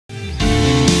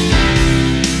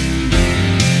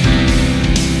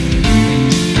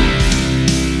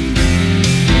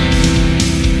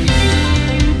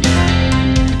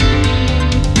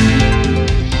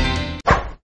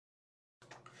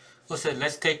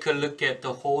let's take a look at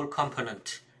the whole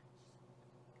component.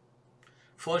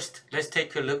 First, let's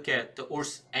take a look at the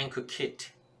OrthAnchor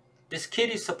kit. This kit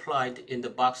is supplied in the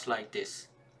box like this.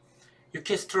 You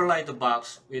can sterilize the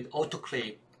box with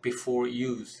autoclave before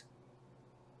use.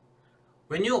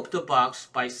 When you open the box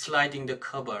by sliding the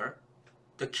cover,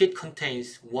 the kit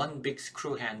contains one big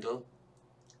screw handle,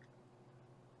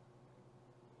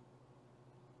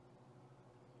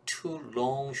 two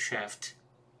long shafts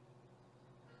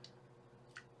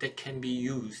that can be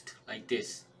used like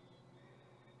this,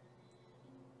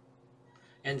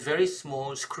 and very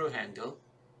small screw handle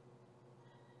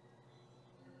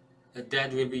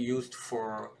that will be used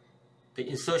for the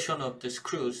insertion of the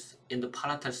screws in the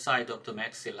palatal side of the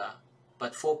maxilla.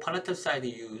 But for palatal side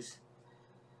use,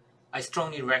 I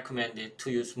strongly recommend it to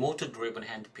use motor-driven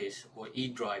handpiece or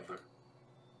e-driver.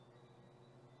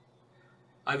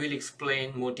 I will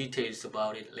explain more details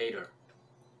about it later.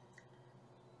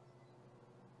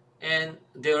 And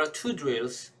there are two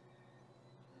drills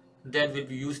that will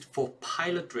be used for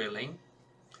pilot drilling.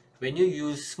 When you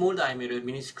use small diameter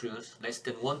mini screws less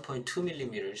than 1.2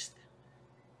 millimeters,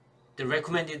 the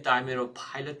recommended diameter of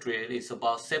pilot drill is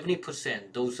about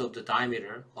 70% those of the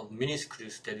diameter of mini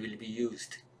screws that will be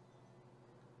used.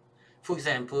 For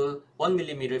example, 1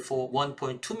 millimeter for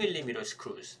 1.2 millimeter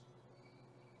screws.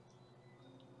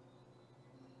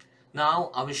 Now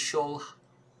I will show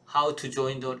how to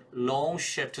join the long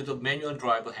shaft to the manual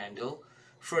driver handle.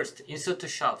 First, insert the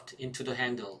shaft into the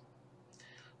handle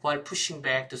while pushing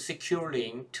back the secure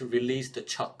link to release the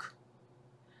chuck,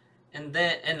 and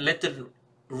let the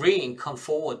ring come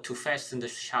forward to fasten the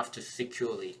shaft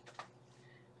securely.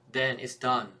 Then it's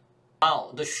done.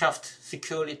 Now the shaft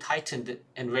securely tightened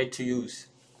and ready to use.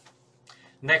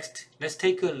 Next, let's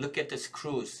take a look at the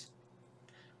screws.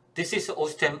 This is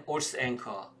Osstem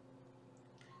OrthAnchor.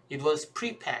 It was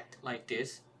pre-packed like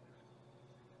this,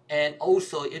 and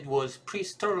also it was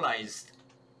pre-sterilized,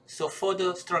 so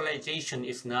further sterilization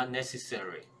is not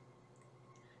necessary.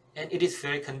 And it is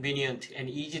very convenient and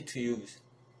easy to use.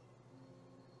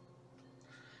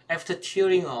 After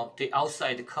tearing off the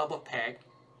outside cover pack,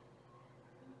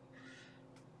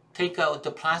 take out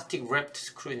the plastic wrapped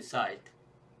screw inside.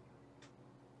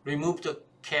 Remove the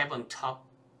cap on top.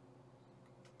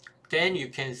 Then you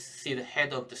can see the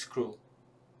head of the screw.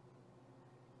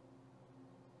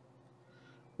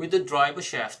 With the driver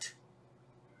shaft,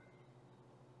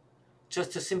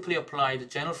 just simply apply the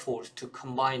general force to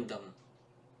combine them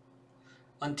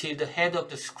until the head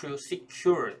of the screw is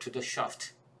secured to the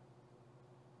shaft.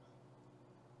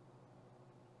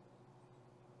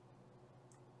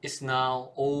 It's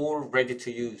now all ready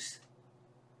to use.